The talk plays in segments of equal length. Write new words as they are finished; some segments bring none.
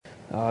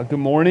Good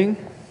morning.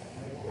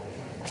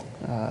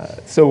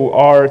 So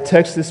our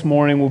text this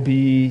morning will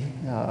be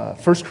 1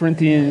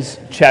 Corinthians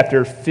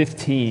chapter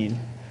 15,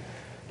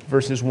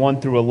 verses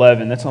 1 through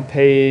 11. That's on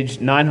page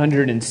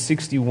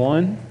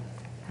 961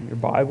 in your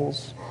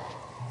Bibles,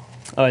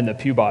 in the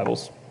Pew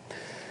Bibles.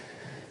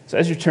 So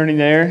as you're turning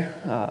there,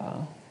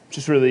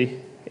 just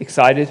really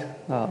excited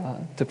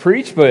to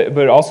preach,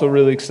 but also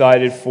really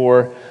excited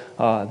for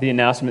the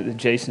announcement that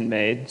Jason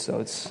made. So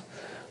it's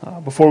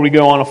before we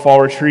go on a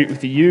fall retreat with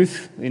the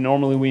youth,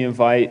 normally we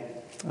invite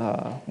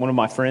one of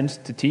my friends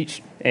to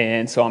teach,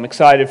 and so I'm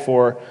excited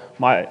for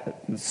my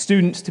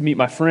students to meet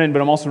my friend,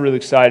 but I'm also really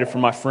excited for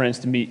my friends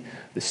to meet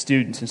the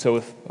students. And so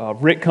with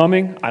Rick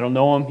coming, I don't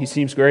know him, he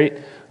seems great.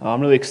 I'm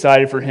really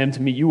excited for him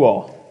to meet you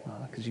all,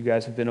 because you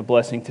guys have been a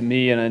blessing to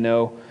me, and I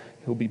know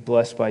he'll be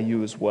blessed by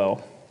you as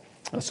well.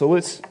 So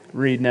let's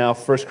read now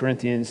 1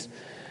 Corinthians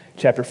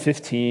chapter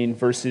 15,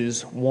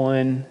 verses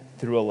 1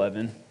 through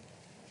 11.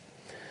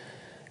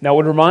 Now I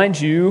would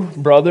remind you,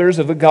 brothers,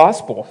 of the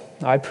gospel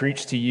I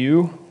preached to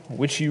you,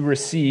 which you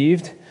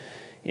received,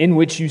 in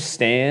which you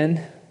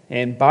stand,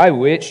 and by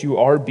which you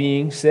are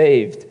being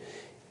saved,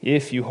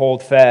 if you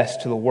hold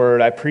fast to the word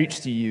I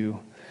preached to you,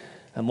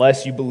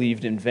 unless you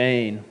believed in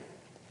vain.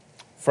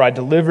 For I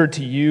delivered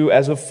to you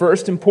as of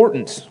first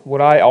importance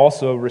what I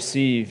also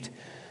received,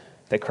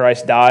 that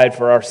Christ died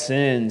for our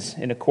sins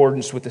in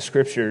accordance with the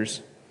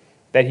Scriptures,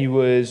 that he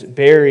was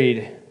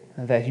buried,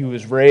 that he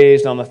was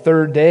raised on the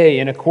third day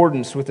in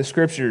accordance with the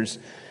Scriptures,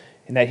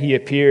 and that he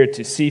appeared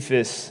to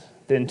Cephas,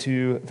 then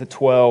to the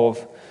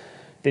 12.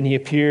 Then he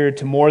appeared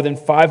to more than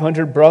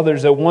 500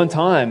 brothers at one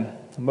time,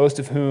 most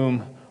of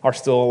whom are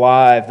still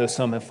alive, though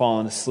some have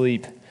fallen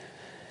asleep.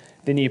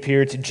 Then he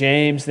appeared to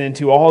James, then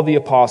to all the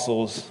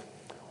apostles.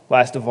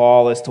 Last of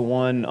all, as to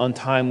one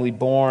untimely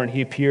born,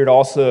 he appeared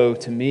also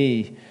to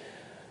me.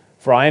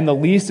 For I am the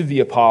least of the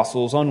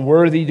apostles,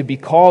 unworthy to be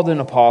called an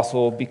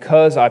apostle,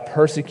 because I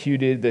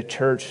persecuted the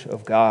church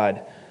of God.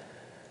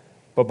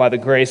 But by the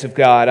grace of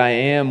God I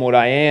am what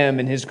I am,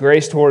 and his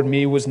grace toward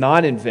me was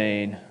not in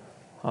vain.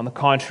 On the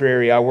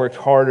contrary, I worked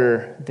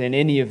harder than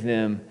any of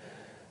them,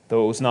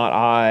 though it was not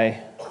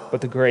I,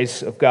 but the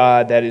grace of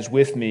God that is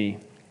with me.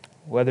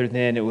 Whether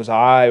then it was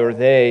I or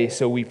they,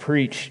 so we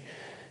preach,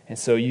 and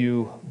so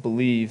you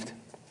believed.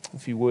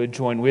 If you would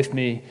join with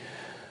me.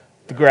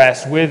 The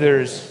grass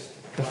withers,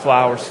 the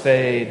flowers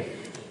fade,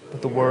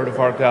 but the word of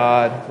our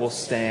God will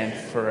stand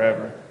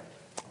forever.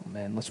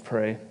 Amen. Let's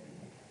pray.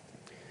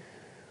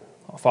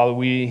 Father,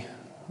 we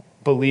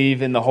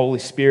believe in the Holy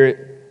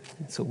Spirit,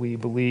 so we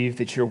believe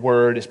that your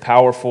word is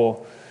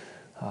powerful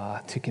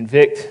to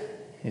convict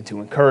and to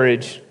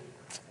encourage,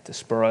 to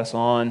spur us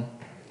on,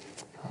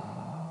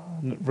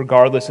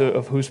 regardless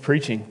of who's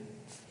preaching.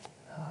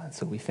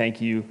 So we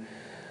thank you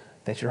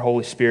that your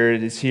Holy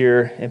Spirit is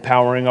here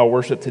empowering our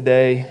worship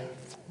today.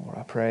 Lord,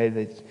 I pray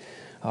that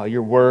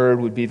your word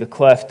would be the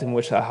cleft in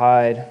which I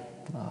hide,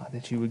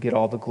 that you would get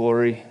all the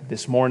glory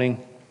this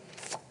morning.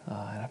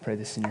 And I pray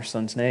this in your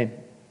Son's name.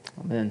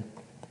 Amen.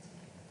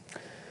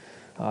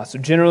 So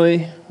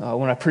generally,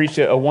 when I preach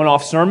a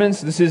one-off sermon,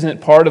 so this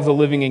isn't part of the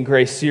Living in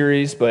Grace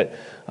series, but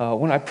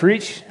when I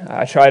preach,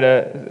 I try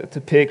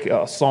to pick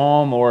a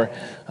psalm or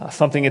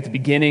something at the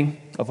beginning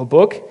of a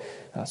book,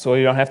 so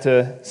you don't have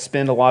to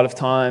spend a lot of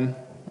time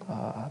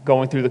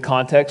going through the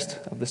context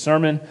of the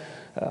sermon.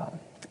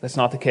 That's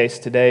not the case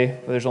today.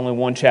 There's only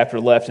one chapter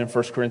left in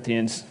 1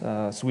 Corinthians,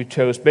 so we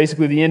chose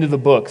basically the end of the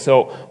book.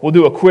 So we'll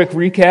do a quick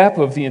recap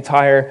of the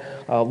entire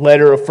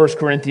letter of 1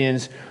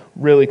 Corinthians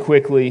really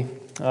quickly,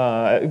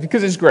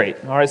 because it's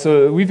great. All right,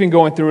 so we've been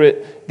going through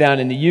it down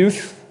in the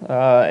youth,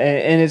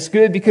 and it's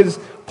good because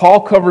Paul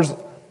covers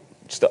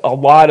just a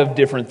lot of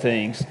different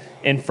things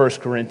in 1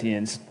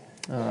 Corinthians.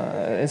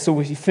 And so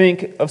we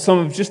think of some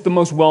of just the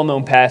most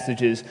well-known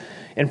passages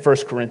in 1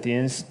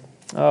 Corinthians.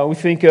 We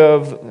think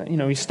of,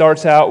 he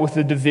starts out with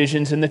the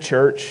divisions in the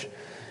church.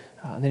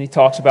 Then he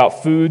talks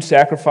about food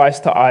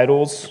sacrificed to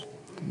idols.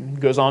 He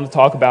goes on to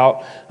talk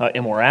about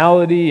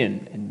immorality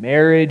and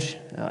marriage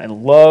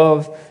and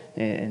love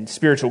and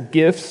spiritual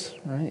gifts.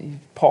 Right?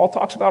 Paul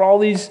talks about all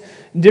these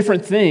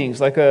different things,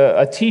 like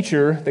a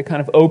teacher that kind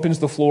of opens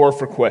the floor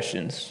for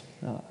questions.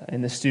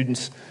 And the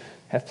students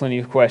have plenty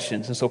of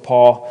questions. And so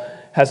Paul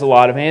has a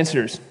lot of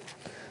answers.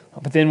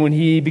 But then when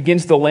he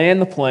begins to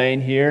land the plane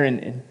here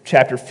in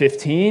chapter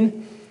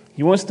 15,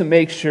 he wants to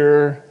make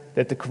sure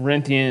that the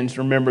Corinthians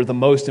remember the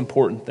most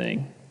important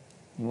thing.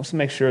 He wants to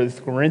make sure that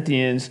the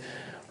Corinthians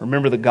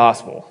remember the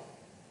gospel.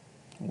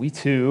 We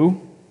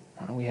too,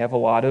 we have a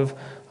lot of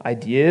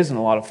ideas and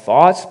a lot of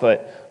thoughts,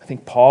 but I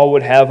think Paul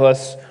would have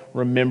us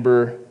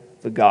remember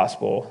the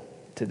gospel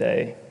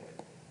today.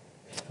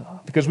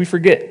 Because we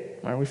forget.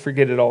 Right? We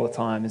forget it all the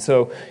time. And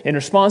so in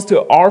response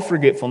to our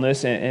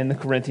forgetfulness and the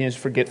Corinthians'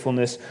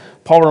 forgetfulness,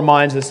 Paul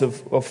reminds us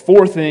of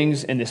four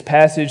things in this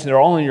passage. They're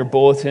all in your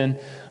bulletin,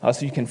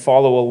 so you can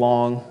follow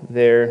along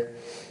there.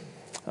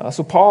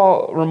 So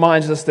Paul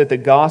reminds us that the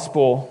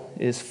gospel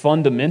is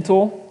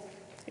fundamental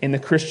in the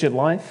Christian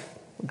life.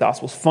 The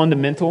gospel is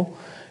fundamental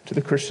to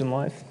the Christian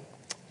life.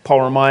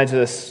 Paul reminds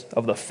us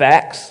of the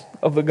facts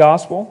of the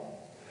gospel.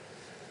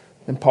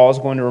 Then Paul is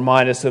going to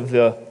remind us of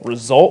the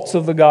results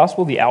of the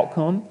gospel, the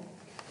outcome.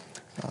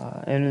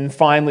 And then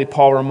finally,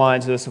 Paul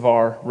reminds us of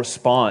our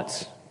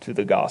response to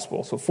the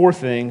gospel. So 4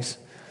 things.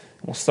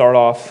 We'll start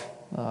off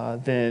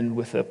then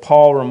with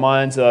Paul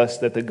reminds us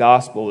that the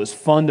gospel is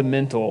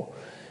fundamental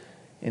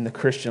in the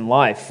Christian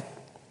life.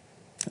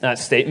 That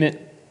statement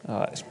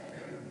is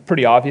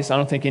pretty obvious. I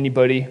don't think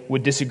anybody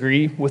would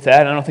disagree with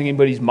that. I don't think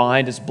anybody's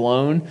mind is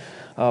blown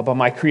by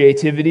my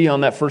creativity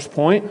on that first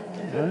point.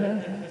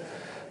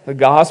 The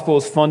gospel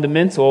is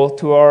fundamental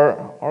to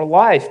our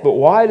life. But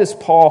why does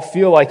Paul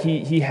feel like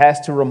he has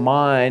to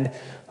remind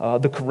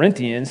the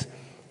Corinthians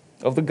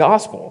of the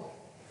gospel?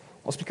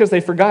 Well, it's because they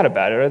forgot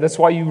about it. Right? That's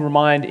why you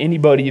remind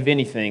anybody of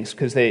anything,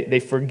 because they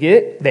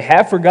forget, they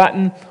have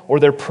forgotten, or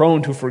they're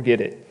prone to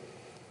forget it.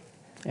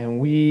 And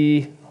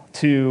we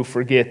too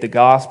forget the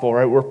gospel,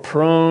 right? We're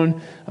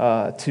prone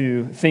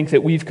to think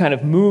that we've kind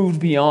of moved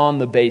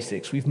beyond the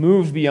basics. We've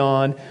moved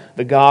beyond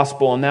the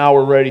gospel, and now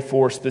we're ready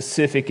for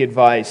specific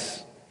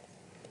advice.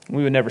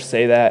 We would never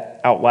say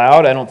that out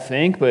loud, I don't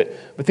think, but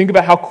think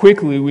about how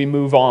quickly we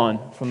move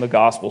on from the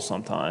gospel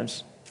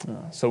sometimes.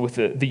 So with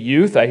the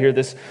youth, I hear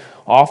this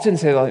often,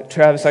 say, like,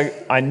 Travis,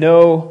 I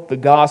know the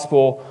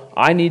gospel,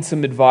 I need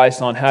some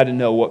advice on how to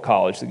know what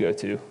college to go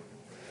to.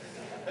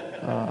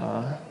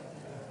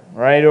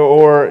 Right?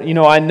 Or,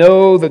 I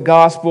know the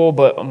gospel,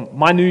 but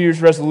my New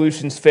Year's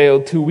resolutions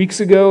failed 2 weeks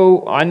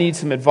ago. I need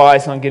some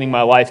advice on getting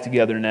my life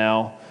together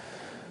now.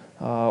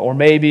 Or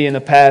maybe in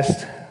the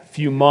past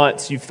few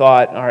months, you've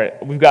thought, all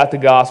right, we've got the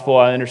gospel,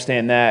 I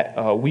understand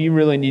that. We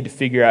really need to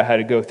figure out how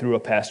to go through a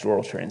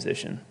pastoral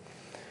transition.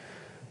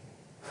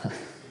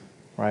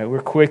 Right?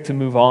 We're quick to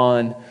move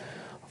on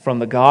from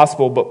the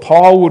gospel, but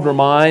Paul would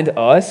remind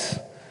us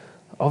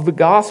of the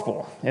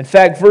gospel. In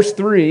fact, verse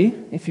 3,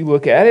 if you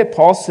look at it,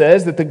 Paul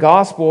says that the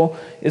gospel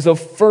is of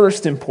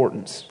first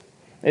importance.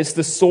 It's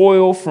the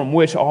soil from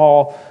which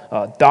all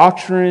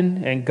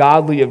doctrine and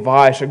godly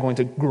advice are going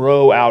to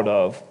grow out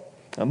of.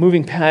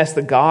 Moving past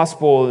the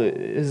gospel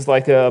is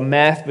like a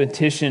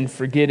mathematician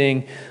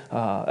forgetting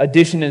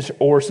addition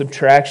or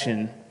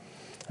subtraction.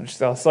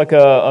 It's like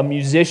a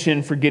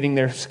musician forgetting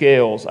their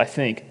scales, I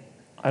think.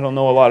 I don't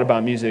know a lot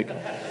about music.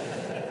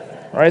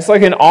 Right? It's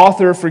like an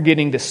author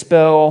forgetting to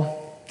spell,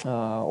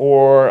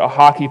 or a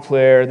hockey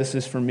player, this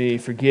is for me,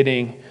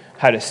 forgetting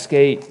how to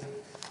skate.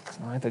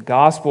 Right? The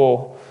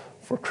gospel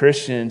for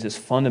Christians is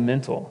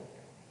fundamental.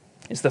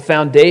 It's the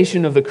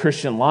foundation of the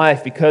Christian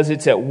life because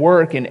it's at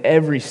work in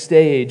every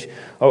stage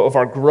of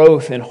our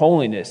growth and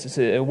holiness. It's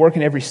at work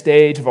in every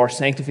stage of our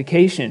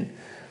sanctification.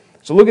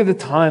 So look at the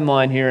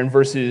timeline here in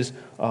verses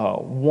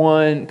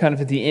 1, kind of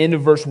at the end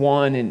of verse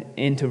 1 and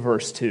into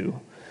verse 2.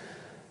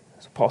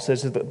 So Paul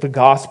says that the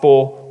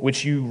gospel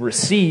which you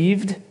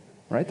received,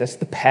 right? That's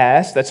the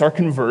past. That's our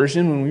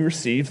conversion when we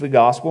received the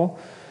gospel.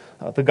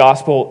 The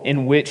gospel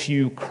in which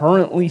you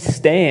currently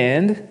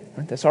stand,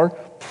 right? That's our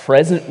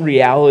present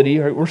reality.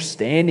 Right? We're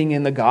standing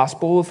in the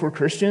gospel if we're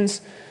Christians.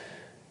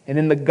 And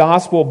in the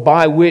gospel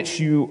by which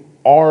you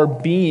are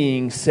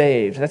being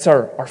saved. That's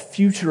our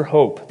future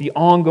hope, the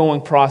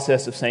ongoing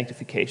process of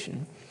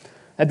sanctification.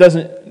 That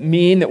doesn't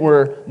mean that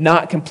we're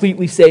not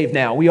completely saved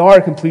now. We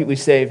are completely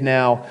saved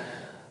now,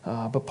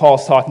 but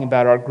Paul's talking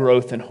about our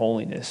growth in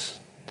holiness.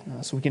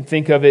 So we can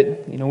think of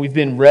it, we've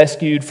been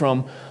rescued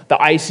from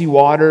the icy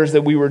waters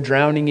that we were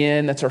drowning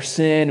in. That's our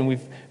sin, and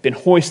we've been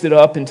hoisted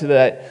up into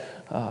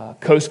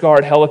that Coast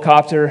Guard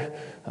helicopter.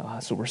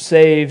 So we're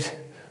saved,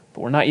 but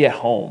we're not yet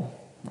home.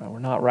 Right? We're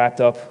not wrapped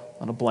up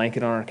on a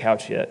blanket on our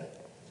couch yet.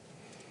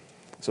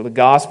 So the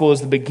gospel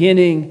is the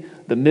beginning,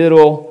 the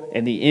middle,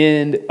 and the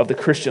end of the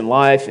Christian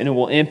life, and it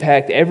will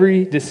impact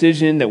every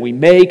decision that we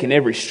make and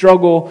every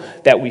struggle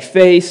that we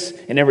face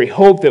and every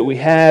hope that we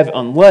have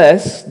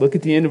unless, look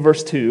at the end of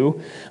verse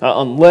 2,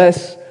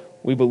 unless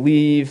we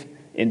believe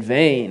in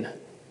vain.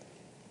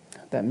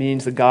 That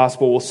means the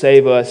gospel will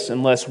save us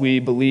unless we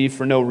believe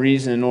for no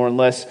reason or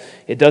unless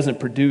it doesn't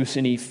produce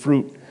any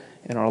fruit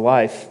in our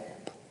life.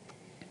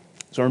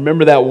 So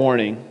remember that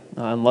warning,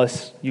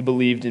 unless you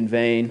believed in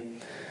vain.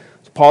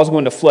 So Paul's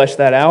going to flesh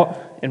that out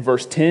in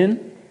verse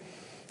 10.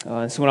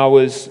 So when I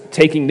was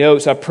taking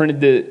notes, I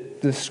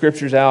printed the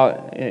scriptures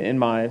out in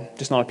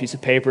just on a piece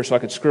of paper so I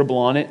could scribble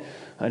on it.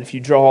 And if you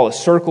draw a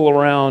circle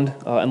around,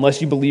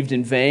 unless you believed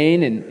in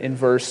vain, in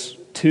verse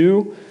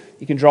 2,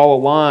 you can draw a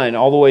line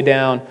all the way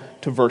down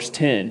to verse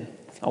 10.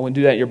 I wouldn't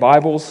do that in your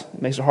Bibles.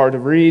 It makes it hard to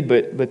read,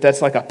 but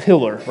that's like a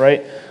pillar,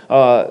 right?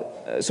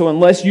 So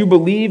unless you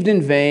believed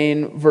in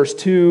vain, verse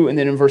 2, and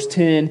then in verse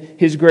 10,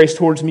 his grace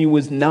towards me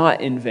was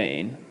not in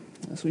vain.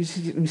 So we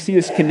see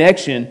this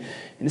connection,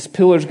 and this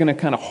pillar is going to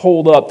kind of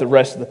hold up the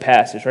rest of the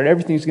passage, right?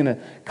 Everything's going to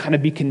kind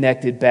of be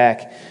connected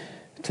back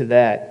to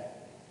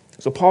that.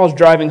 So Paul's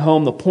driving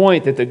home the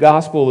point that the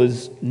gospel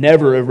is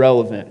never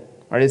irrelevant,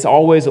 right? It's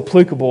always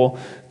applicable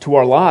to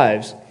our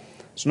lives.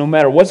 So no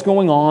matter what's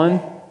going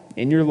on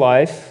in your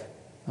life,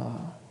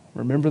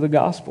 remember the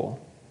gospel.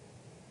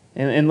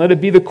 And let it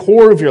be the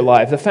core of your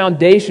life, the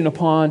foundation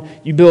upon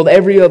you build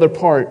every other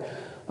part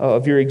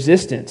of your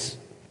existence.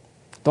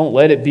 Don't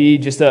let it be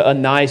just a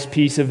nice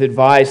piece of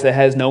advice that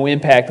has no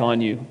impact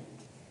on you.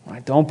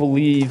 Right? Don't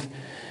believe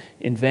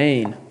in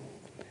vain.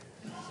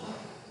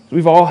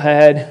 We've all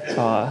had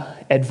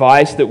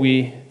advice that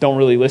we don't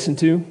really listen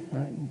to.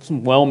 Right?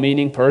 Some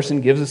well-meaning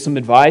person gives us some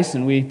advice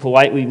and we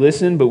politely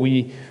listen, but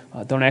we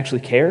don't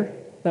actually care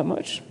that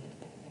much.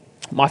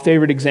 My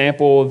favorite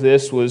example of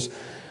this was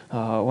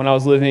when I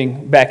was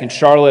living back in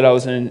Charlotte. I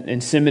was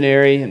in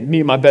seminary, and me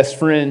and my best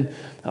friend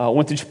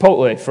went to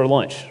Chipotle for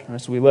lunch. Right?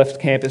 So we left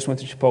campus,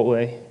 went to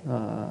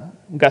Chipotle,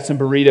 got some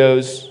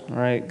burritos,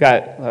 right?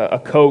 Got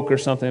a Coke or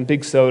something, a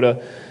big soda.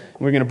 And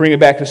we were going to bring it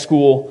back to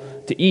school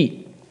to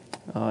eat.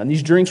 And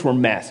these drinks were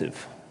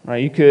massive.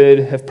 Right? You could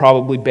have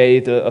probably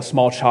bathed a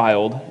small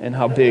child in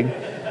how big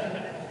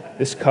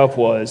this cup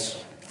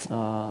was.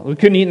 We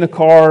couldn't eat in the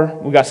car.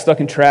 We got stuck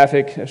in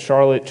traffic.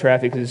 Charlotte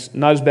traffic is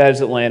not as bad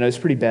as Atlanta. It's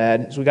pretty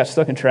bad. So we got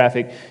stuck in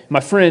traffic. My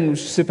friend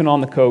was sipping on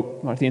the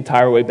Coke the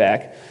entire way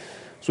back.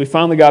 So we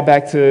finally got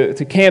back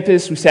to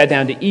campus. We sat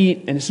down to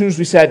eat. And as soon as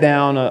we sat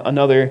down,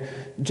 another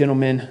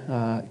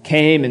gentleman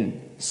came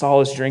and saw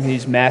us drinking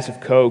these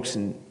massive Cokes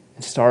and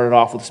started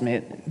off with this,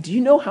 man, do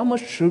you know how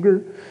much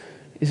sugar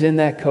is in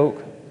that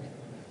Coke?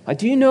 Like,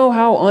 do you know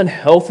how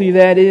unhealthy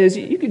that is?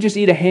 You could just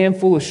eat a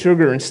handful of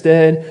sugar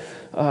instead.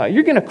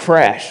 You're going to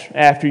crash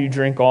after you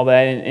drink all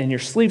that, and your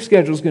sleep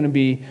schedule is going to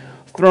be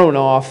thrown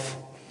off.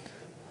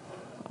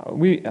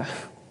 We're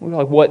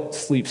like, what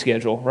sleep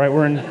schedule, right?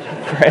 We're in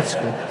grad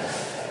school.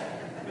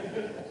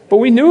 But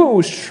we knew it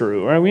was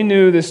true, right? We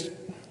knew this,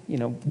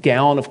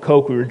 gallon of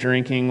Coke we were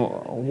drinking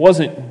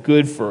wasn't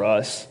good for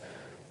us,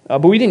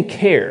 but we didn't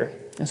care.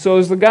 And so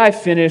as the guy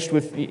finished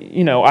with,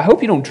 I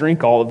hope you don't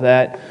drink all of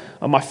that.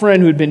 My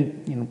friend who had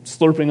been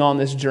slurping on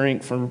this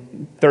drink for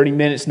 30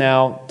 minutes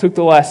now took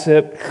the last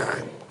sip,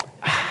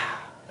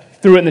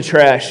 threw it in the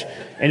trash,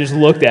 and just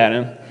looked at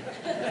him.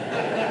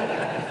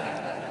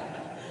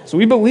 So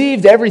we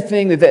believed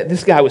everything that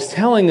this guy was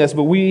telling us,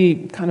 but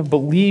we kind of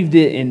believed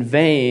it in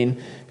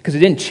vain because it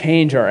didn't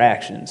change our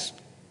actions.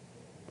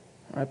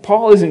 Right?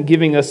 Paul isn't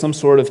giving us some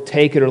sort of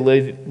take it or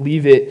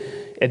leave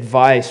it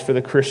advice for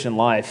the Christian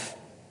life.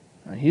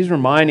 Right? He's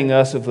reminding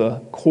us of the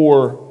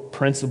core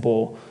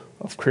principle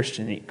of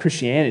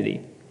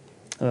Christianity.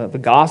 The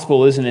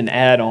gospel isn't an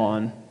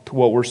add-on to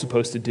what we're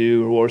supposed to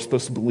do or what we're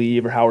supposed to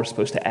believe or how we're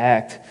supposed to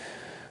act.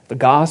 The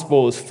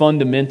gospel is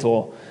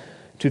fundamental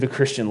to the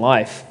Christian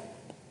life.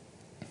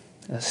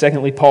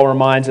 Secondly, Paul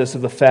reminds us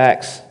of the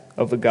facts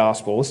of the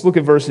gospel. Let's look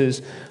at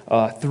verses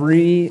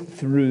 3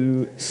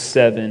 through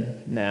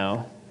 7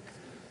 now.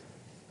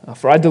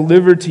 For I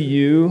delivered to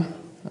you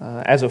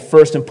as of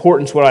first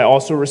importance what I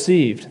also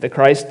received, that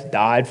Christ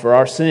died for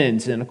our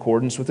sins in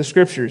accordance with the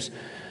Scriptures,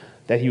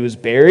 that he was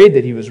buried,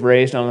 that he was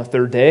raised on the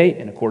third day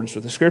in accordance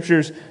with the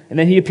Scriptures, and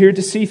then he appeared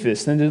to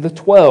Cephas, then to the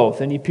 12,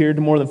 then he appeared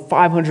to more than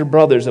 500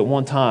 brothers at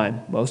one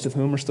time, most of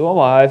whom are still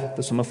alive,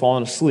 though some have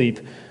fallen asleep.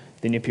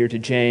 Then he appeared to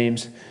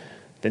James,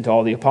 then to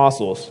all the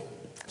apostles.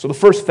 So the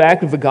first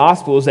fact of the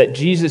gospel is that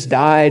Jesus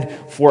died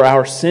for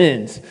our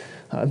sins.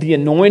 The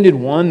anointed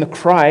one, the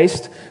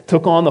Christ,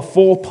 took on the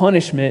full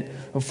punishment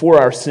for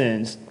our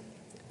sins.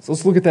 So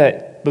let's look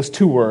at those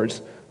two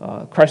words.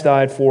 Christ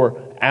died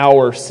for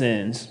our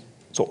sins.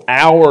 So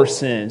our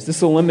sins.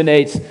 This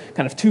eliminates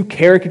kind of two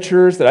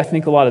caricatures that I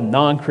think a lot of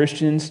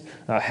non-Christians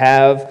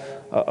have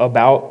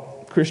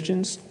about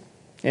Christians.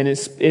 And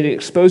it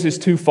exposes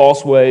two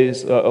false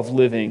ways of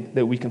living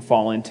that we can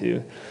fall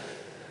into.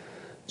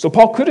 So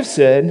Paul could have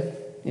said,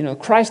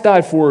 Christ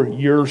died for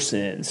your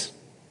sins.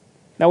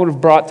 That would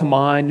have brought to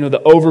mind,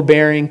 the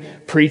overbearing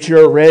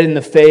preacher, red in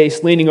the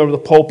face, leaning over the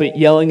pulpit,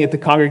 yelling at the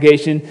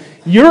congregation,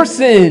 your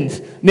sins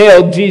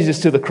nailed Jesus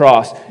to the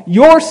cross.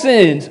 Your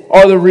sins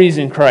are the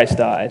reason Christ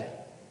died.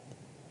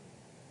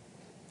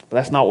 But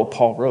that's not what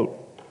Paul wrote.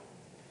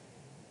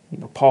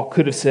 Paul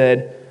could have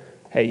said,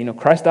 hey,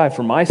 Christ died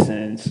for my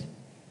sins,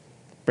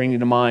 bringing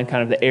to mind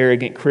kind of the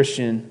arrogant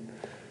Christian.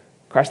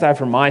 Christ died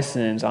for my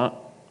sins. I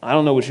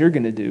don't know what you're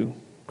going to do,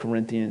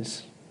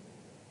 Corinthians.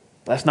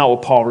 That's not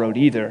what Paul wrote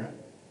either.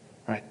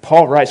 Right?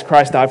 Paul writes,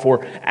 Christ died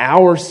for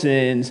our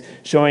sins,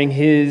 showing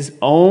his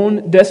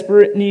own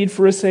desperate need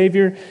for a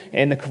Savior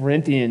and the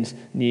Corinthians'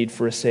 need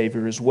for a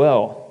Savior as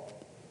well.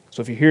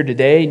 So if you're here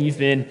today and you've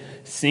been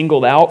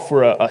singled out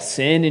for a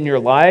sin in your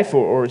life,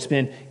 or it's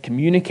been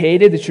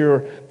communicated that you're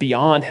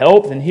beyond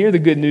help, then hear the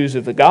good news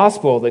of the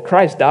gospel that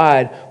Christ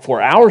died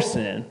for our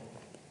sin.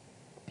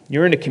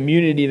 You're in a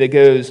community that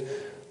goes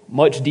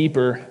much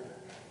deeper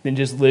than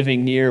just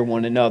living near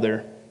one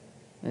another.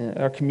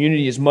 Our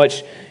community is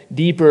much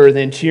deeper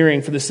than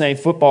cheering for the same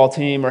football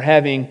team or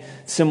having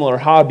similar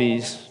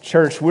hobbies.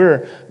 Church,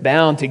 we're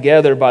bound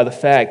together by the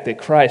fact that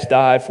Christ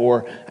died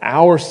for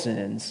our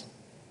sins.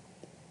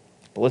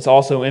 But let's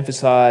also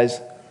emphasize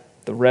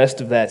the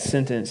rest of that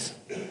sentence.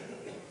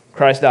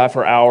 Christ died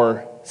for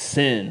our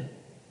sin.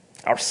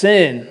 Our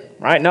sin,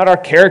 right? Not our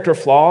character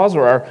flaws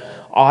or our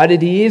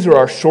oddities or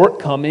our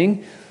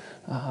shortcoming,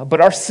 but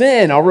our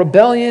sin, our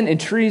rebellion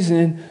and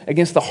treason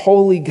against the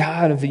holy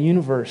God of the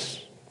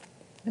universe.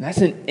 And that's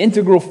an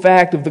integral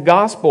fact of the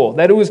gospel,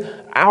 that it was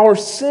our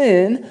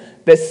sin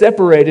that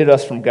separated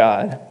us from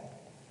God.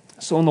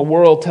 So when the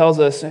world tells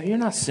us, you're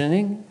not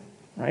sinning,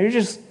 right? You're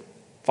just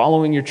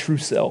following your true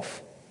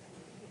self.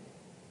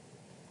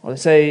 Or they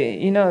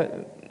say,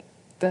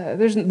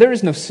 there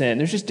is no sin.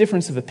 There's just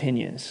difference of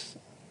opinions.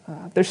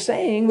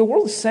 The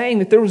world is saying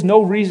that there was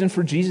no reason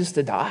for Jesus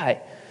to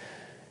die.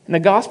 And the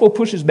gospel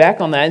pushes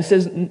back on that and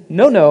says,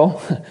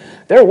 no,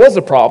 there was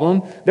a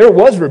problem. There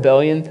was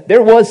rebellion.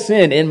 There was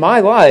sin in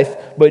my life,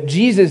 but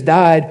Jesus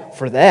died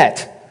for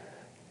that.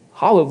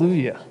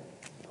 Hallelujah.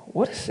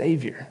 What a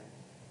Savior.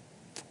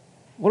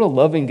 What a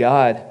loving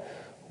God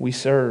we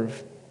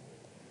serve.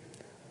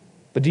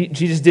 But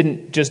Jesus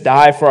didn't just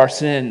die for our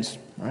sins.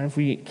 Right? If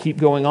we keep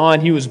going on,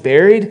 he was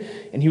buried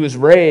and he was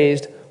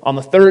raised on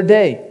the third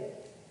day.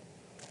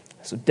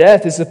 So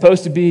death is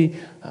supposed to be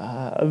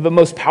the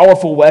most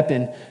powerful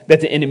weapon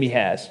that the enemy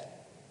has.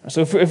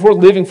 So if we're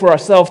living for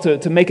ourselves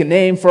to make a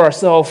name for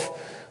ourselves,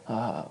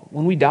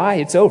 when we die,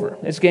 it's over.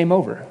 It's game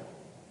over.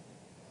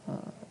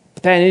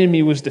 But that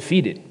enemy was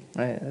defeated.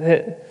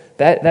 Right?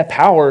 That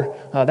power,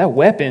 that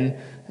weapon,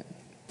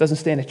 doesn't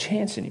stand a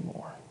chance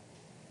anymore.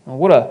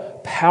 What a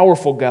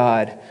powerful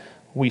God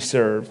we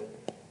serve.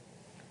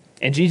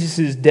 And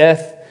Jesus'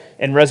 death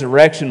and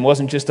resurrection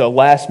wasn't just a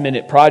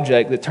last-minute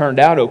project that turned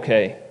out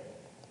okay.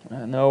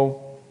 I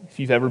know if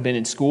you've ever been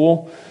in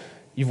school,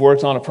 you've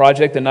worked on a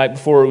project the night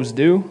before it was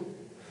due.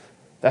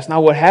 That's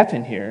not what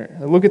happened here.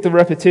 Look at the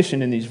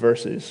repetition in these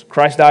verses.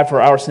 Christ died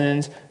for our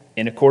sins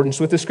in accordance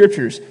with the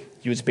Scriptures.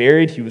 He was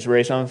buried. He was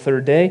raised on the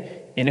third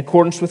day in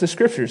accordance with the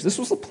Scriptures. This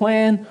was the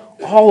plan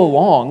all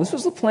along. This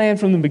was the plan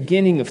from the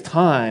beginning of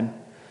time.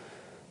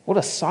 What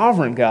a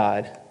sovereign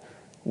God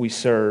we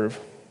serve.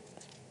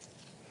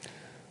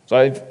 So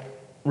I've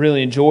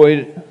really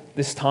enjoyed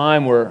this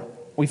time where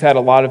we've had a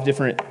lot of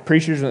different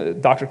preachers.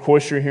 Dr.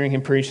 Koister, hearing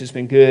him preach has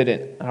been good,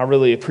 and I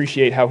really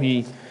appreciate how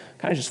he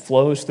kind of just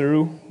flows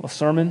through a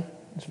sermon.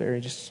 It's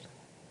very just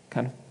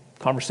kind of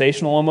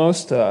conversational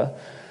almost. And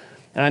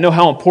I know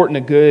how important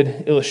a good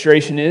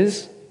illustration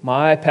is.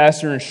 My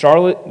pastor in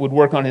Charlotte would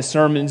work on his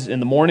sermons in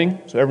the morning,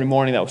 so every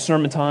morning that was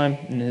sermon time,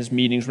 and his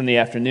meetings were in the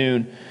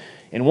afternoon.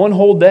 And one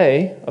whole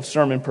day of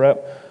sermon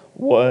prep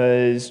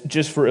was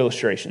just for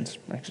illustrations.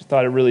 I just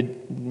thought it really,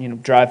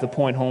 drive the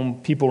point home.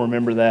 People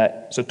remember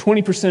that. So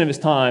 20% of his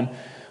time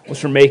was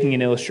for making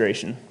an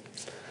illustration.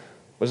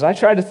 But as I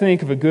tried to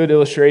think of a good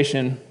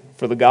illustration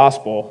for the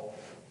gospel,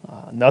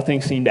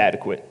 nothing seemed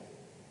adequate.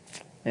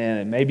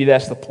 And maybe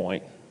that's the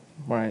point,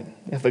 right?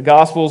 If the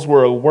gospels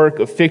were a work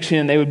of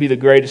fiction, they would be the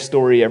greatest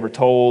story ever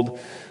told.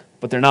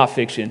 But they're not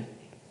fiction,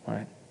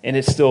 right? And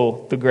it's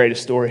still the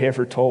greatest story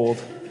ever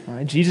told.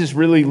 Right? Jesus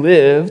really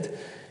lived,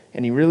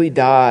 and he really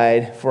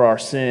died for our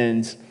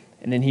sins,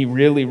 and then he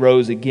really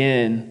rose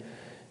again,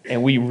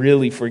 and we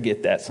really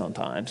forget that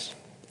sometimes.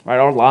 Right?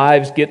 Our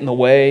lives get in the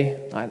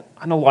way.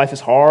 I know life is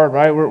hard,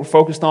 right? We're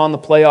focused on the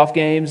playoff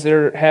games that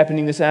are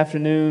happening this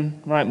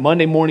afternoon, right?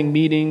 Monday morning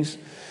meetings,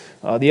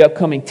 the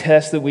upcoming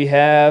tests that we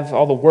have,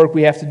 all the work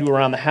we have to do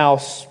around the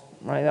house,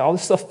 right? All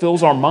this stuff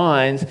fills our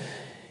minds,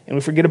 and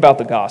we forget about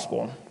the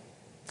gospel.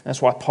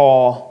 That's why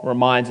Paul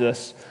reminds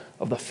us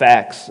of the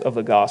facts of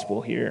the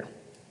gospel here.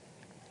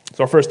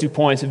 So our first 2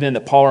 points have been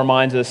that Paul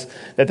reminds us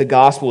that the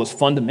gospel is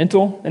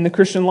fundamental in the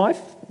Christian life,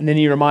 and then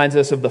he reminds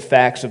us of the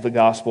facts of the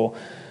gospel.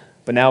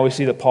 But now we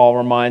see that Paul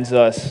reminds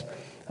us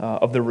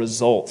of the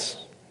results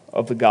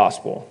of the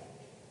gospel.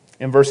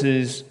 In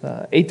verses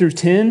 8 through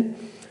 10,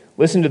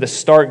 listen to the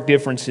stark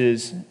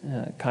differences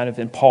kind of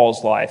in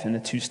Paul's life in the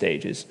 2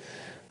 stages.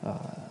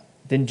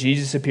 Then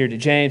Jesus appeared to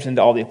James and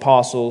to all the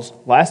apostles.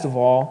 Last of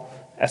all,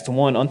 as to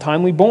one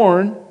untimely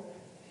born,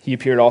 he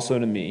appeared also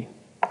to me.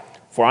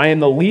 For I am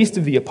the least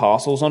of the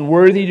apostles,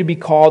 unworthy to be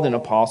called an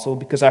apostle,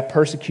 because I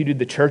persecuted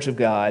the church of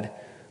God.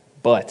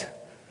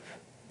 But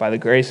by the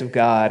grace of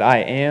God, I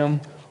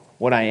am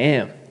what I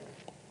am.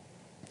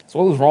 So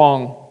what was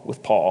wrong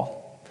with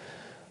Paul?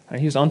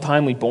 He was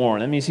untimely born.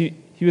 That means he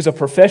was a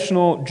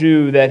professional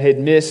Jew that had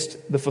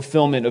missed the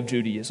fulfillment of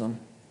Judaism.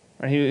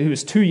 He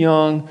was too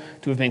young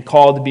to have been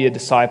called to be a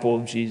disciple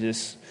of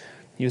Jesus.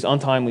 He was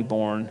untimely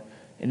born.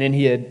 And then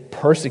he had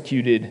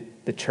persecuted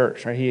the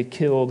church. He had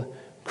killed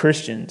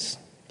Christians.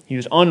 He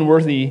was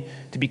unworthy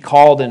to be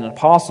called an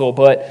apostle,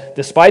 but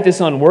despite this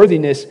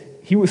unworthiness,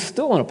 he was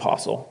still an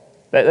apostle.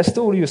 That's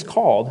still what he was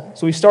called.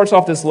 So he starts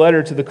off this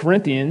letter to the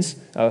Corinthians.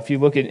 If you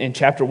look at in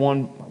chapter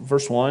 1,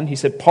 verse 1, he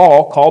said,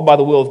 Paul, called by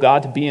the will of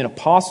God to be an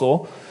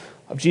apostle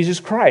of Jesus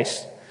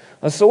Christ.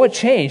 So what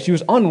changed? He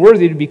was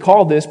unworthy to be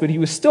called this, but he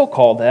was still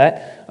called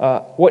that.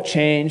 What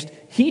changed?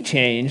 He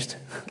changed.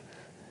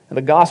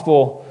 The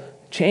gospel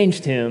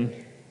changed him.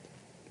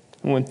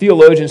 And when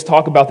theologians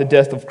talk about the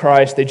death of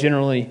Christ, they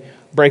generally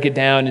break it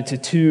down into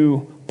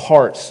 2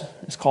 parts.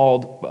 It's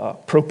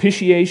called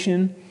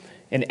propitiation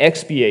and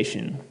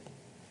expiation.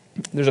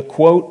 There's a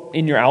quote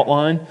in your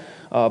outline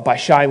by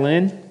Shai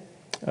Linne.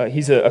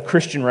 He's a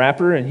Christian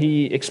rapper, and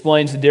he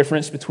explains the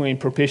difference between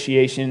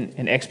propitiation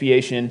and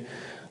expiation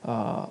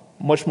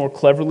much more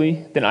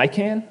cleverly than I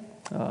can.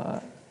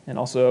 and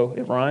also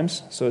it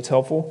rhymes, so it's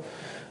helpful.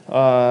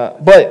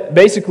 But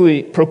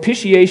basically,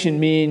 propitiation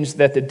means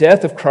that the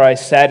death of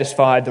Christ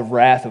satisfied the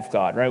wrath of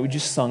God, right? We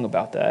just sung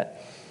about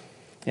that.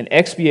 And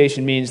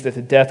expiation means that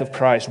the death of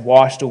Christ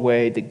washed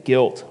away the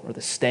guilt or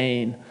the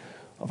stain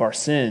of our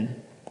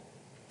sin.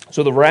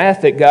 So the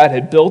wrath that God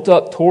had built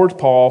up towards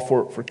Paul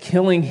for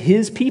killing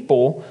his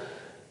people,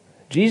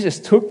 Jesus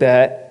took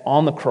that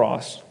on the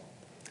cross.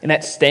 And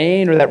that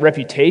stain or that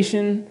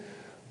reputation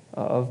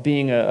of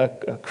being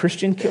a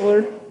Christian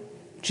killer,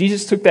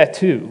 Jesus took that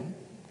too.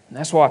 And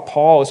that's why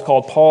Paul is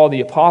called Paul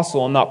the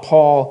Apostle and not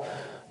Paul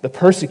the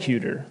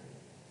persecutor.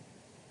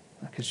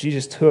 Because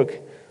Jesus took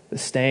the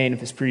stain of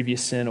his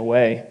previous sin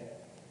away.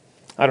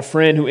 I had a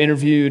friend who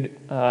interviewed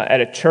at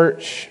a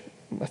church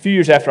a few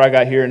years after I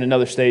got here in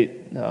another state.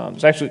 It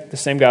was actually the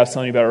same guy I was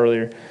telling you about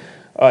earlier.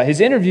 His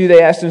interview,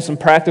 they asked him some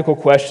practical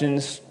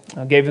questions,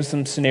 gave him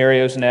some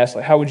scenarios and asked,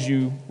 like, how would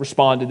you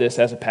respond to this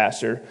as a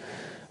pastor?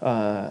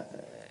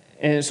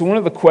 And so one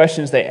of the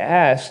questions they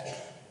asked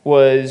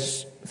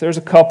was, if there was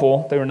a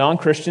couple, they were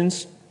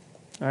non-Christians,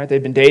 all right,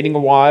 they'd been dating a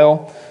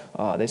while,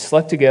 they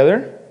slept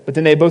together, but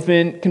then they'd both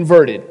been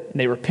converted, and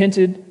they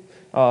repented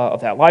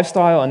of that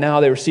lifestyle, and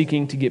now they were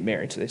seeking to get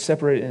married. So they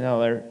separated, and now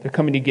they're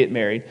coming to get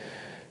married.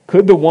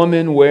 Could the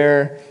woman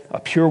wear a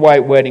pure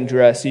white wedding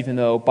dress, even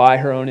though by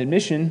her own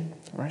admission,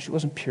 right, she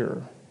wasn't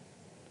pure?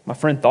 My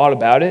friend thought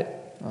about it,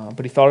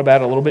 but he thought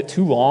about it a little bit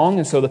too long,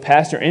 and so the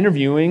pastor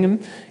interviewing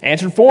him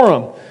answered for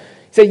him.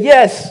 He said,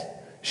 yes,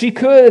 she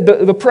could.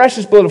 The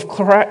precious blood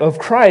of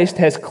Christ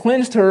has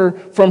cleansed her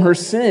from her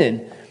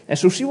sin, and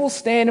so she will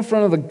stand in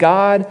front of the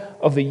God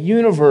of the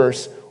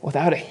universe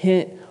without a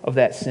hint of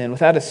that sin,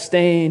 without a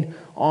stain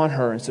on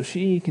her, and so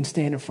she can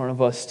stand in front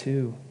of us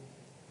too.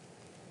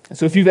 And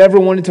so if you've ever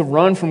wanted to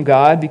run from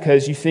God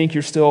because you think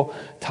you're still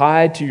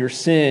tied to your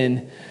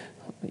sin,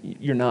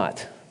 you're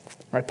not.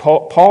 Right?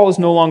 Paul is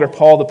no longer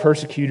Paul the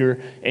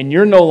persecutor, and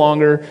you're no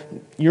longer,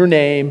 your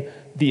name,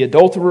 the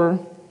adulterer,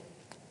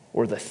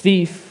 or the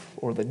thief,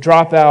 or the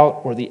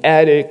dropout, or the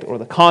addict, or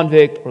the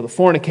convict, or the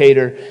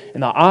fornicator.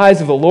 In the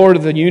eyes of the Lord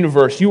of the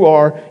universe, you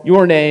are,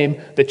 your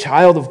name, the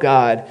child of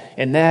God,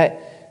 and that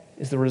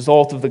is the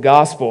result of the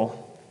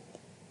gospel.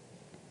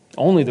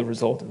 Only the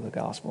result of the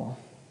gospel.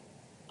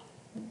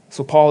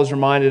 So Paul has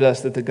reminded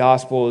us that the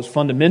gospel is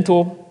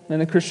fundamental in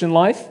the Christian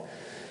life.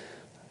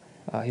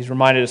 He's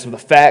reminded us of the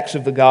facts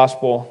of the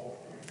gospel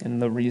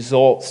and the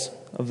results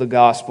of the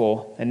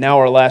gospel. And now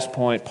our last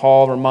point,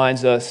 Paul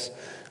reminds us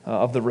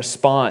of the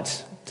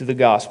response to the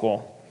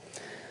gospel.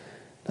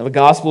 Now the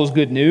gospel is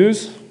good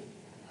news.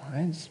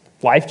 Right? It's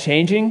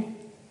life-changing.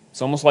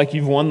 It's almost like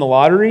you've won the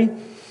lottery.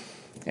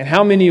 And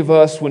how many of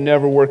us would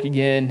never work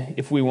again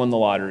if we won the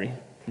lottery?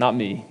 Not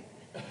me.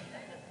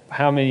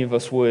 How many of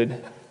us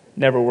would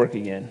never work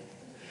again?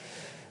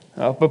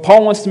 But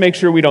Paul wants to make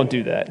sure we don't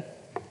do that.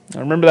 Now,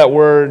 remember that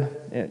word,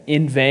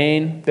 in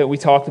vain, that we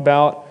talked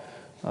about?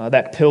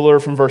 That pillar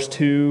from verse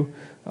 2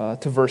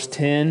 to verse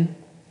 10.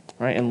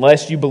 Right?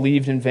 Unless you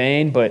believed in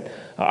vain, but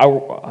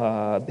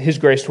his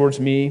grace towards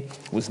me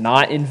was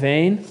not in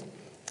vain.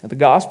 The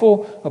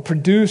gospel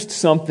produced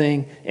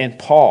something in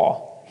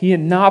Paul. He had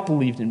not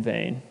believed in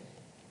vain.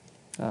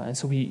 And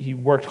so he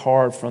worked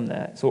hard from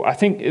that. So I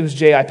think it was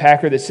J.I.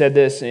 Packer that said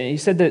this. And he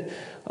said that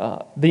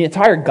the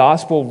entire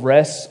gospel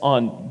rests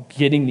on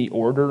getting the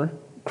order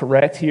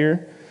correct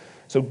here.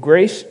 So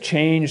grace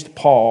changed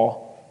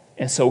Paul,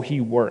 and so he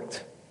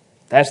worked.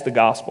 That's the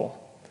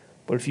gospel.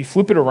 But if you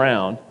flip it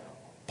around,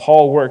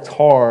 Paul worked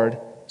hard,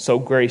 so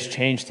grace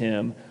changed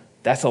him.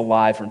 That's a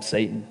lie from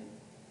Satan.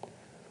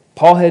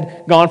 Paul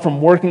had gone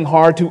from working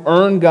hard to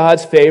earn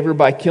God's favor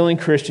by killing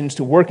Christians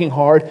to working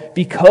hard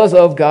because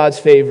of God's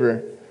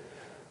favor.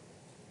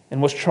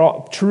 And what's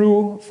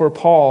true for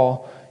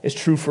Paul is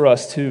true for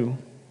us too.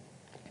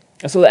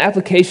 And so the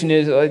application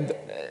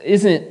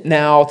isn't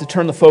now to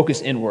turn the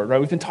focus inward, right?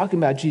 We've been talking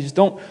about Jesus.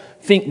 Don't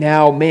think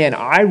now, man,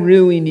 I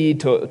really need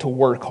to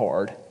work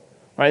hard.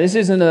 Right? This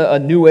isn't a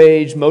new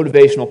age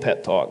motivational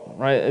pep talk.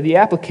 Right? The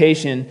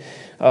application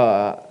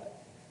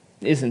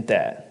isn't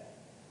that.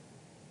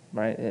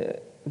 Right?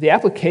 The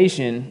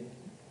application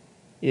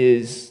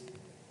is,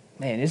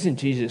 man, isn't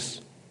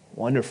Jesus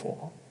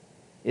wonderful?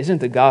 Isn't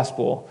the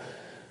gospel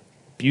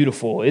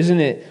beautiful? Isn't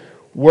it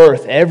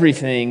worth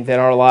everything that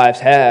our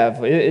lives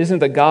have? Isn't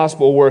the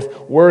gospel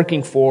worth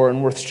working for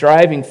and worth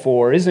striving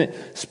for? Isn't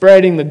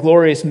spreading the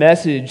glorious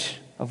message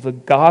of the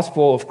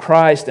gospel of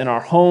Christ in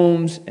our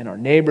homes, in our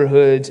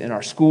neighborhoods, in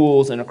our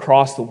schools, and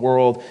across the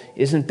world,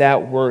 isn't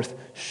that worth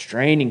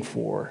straining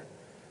for?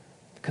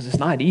 Because it's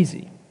not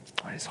easy.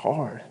 It's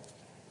hard.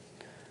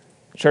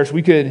 Church,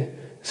 we could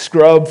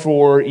scrub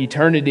for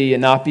eternity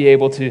and not be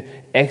able to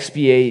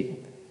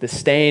expiate the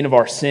stain of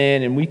our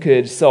sin, and we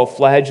could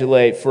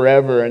self-flagellate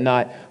forever and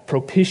not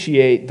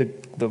propitiate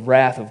the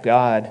wrath of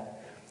God.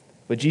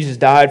 But Jesus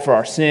died for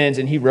our sins,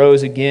 and he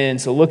rose again,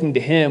 so looking to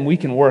him, we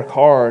can work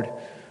hard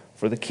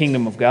for the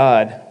kingdom of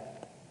God.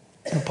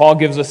 And Paul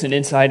gives us an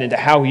insight into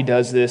how he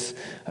does this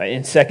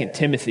in 2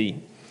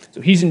 Timothy.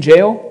 So he's in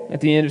jail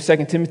at the end of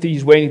 2 Timothy.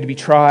 He's waiting to be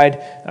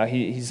tried.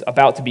 He's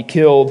about to be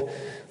killed.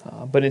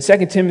 But in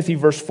 2 Timothy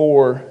verse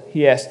 4,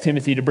 he asks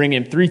Timothy to bring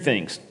him three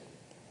things.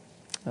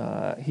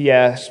 He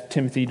asks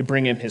Timothy to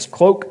bring him his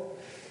cloak,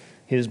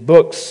 his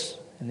books,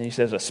 and then he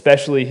says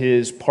especially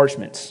his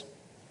parchments.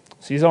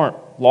 So these aren't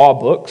law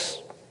books.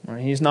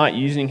 Right? He's not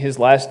using his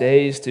last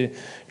days to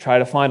try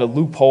to find a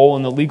loophole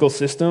in the legal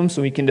system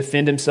so he can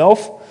defend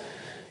himself.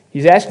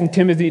 He's asking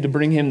Timothy to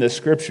bring him the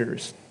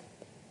Scriptures.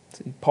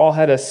 See, Paul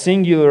had a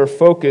singular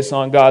focus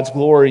on God's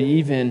glory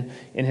even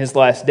in his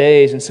last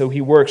days, and so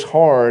he works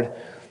hard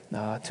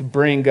to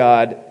bring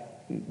God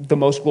the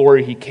most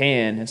glory he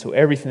can, and so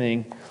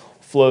everything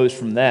flows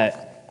from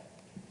that.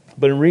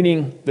 But in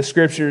reading the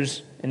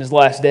Scriptures in his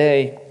last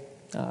days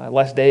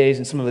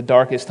and some of the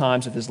darkest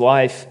times of his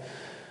life,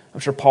 I'm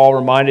sure Paul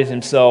reminded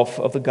himself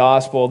of the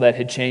gospel that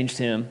had changed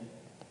him.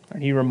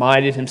 And he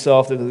reminded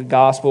himself that the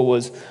gospel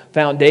was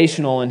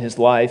foundational in his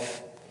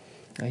life.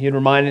 He had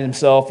reminded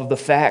himself of the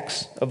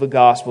facts of the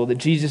gospel, that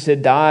Jesus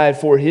had died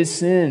for his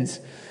sins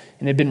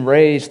and had been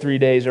raised 3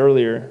 days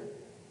earlier.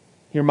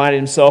 He reminded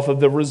himself of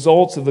the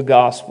results of the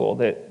gospel,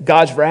 that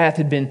God's wrath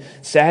had been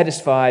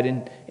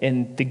satisfied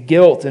and the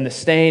guilt and the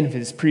stain of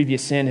his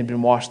previous sin had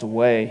been washed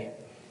away.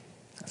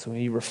 So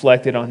he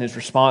reflected on his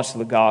response to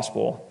the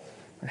gospel,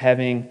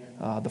 having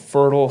the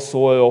fertile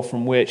soil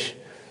from which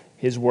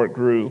his work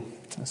grew.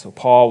 And so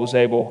Paul was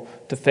able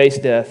to face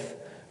death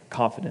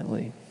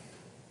confidently.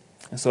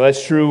 And so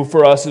that's true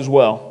for us as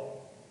well.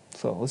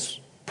 So let's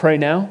pray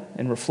now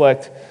and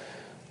reflect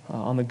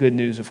on the good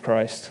news of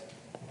Christ.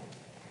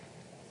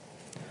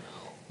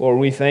 Lord,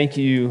 we thank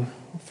you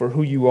for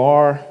who you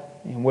are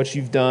and what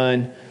you've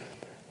done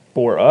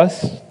for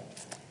us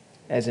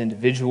as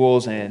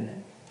individuals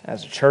and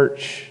as a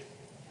church.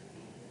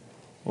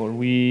 Lord,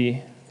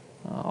 we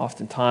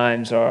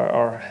oftentimes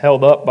are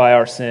held up by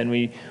our sin.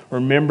 We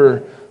remember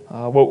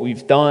what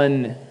we've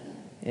done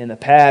in the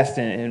past,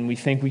 and we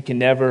think we can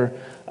never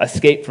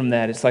escape from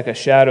that. It's like a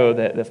shadow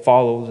that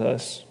follows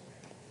us.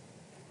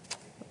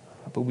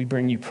 But we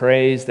bring you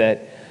praise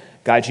that,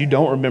 God, you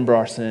don't remember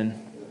our sin.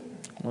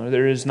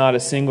 There is not a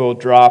single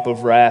drop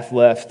of wrath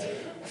left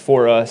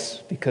for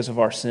us because of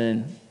our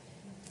sin,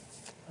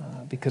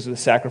 because of the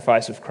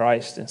sacrifice of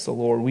Christ. And so,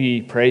 Lord,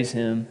 we praise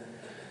him.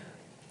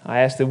 I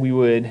ask that we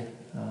would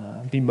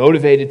be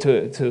motivated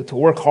to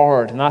work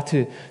hard, not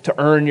to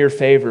earn your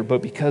favor,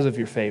 but because of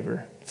your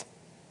favor.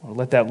 Lord,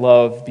 let that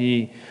love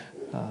be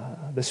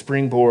the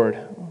springboard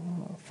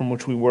from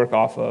which we work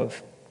off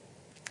of.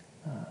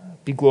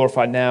 Be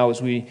glorified now as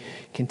we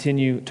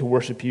continue to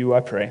worship you,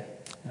 I pray.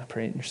 I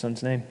pray in your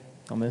Son's name.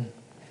 Amen.